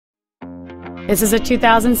This is a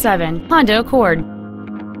 2007 Honda Accord.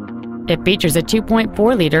 It features a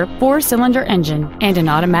 2.4-liter four-cylinder engine and an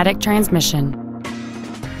automatic transmission.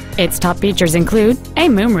 Its top features include a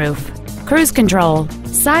moonroof, cruise control,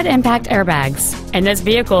 side impact airbags, and this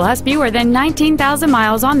vehicle has fewer than 19,000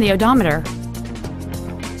 miles on the odometer.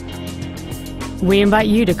 We invite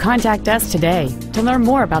you to contact us today to learn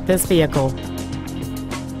more about this vehicle.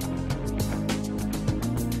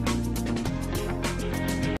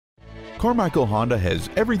 Carmichael Honda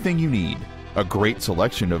has everything you need. A great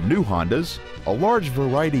selection of new Hondas, a large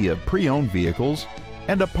variety of pre-owned vehicles,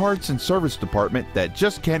 and a parts and service department that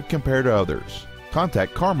just can't compare to others.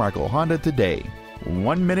 Contact Carmichael Honda today.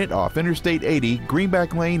 1 minute off Interstate 80,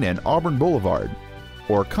 Greenback Lane and Auburn Boulevard.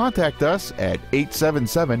 Or contact us at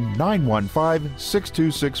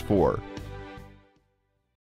 877-915-6264.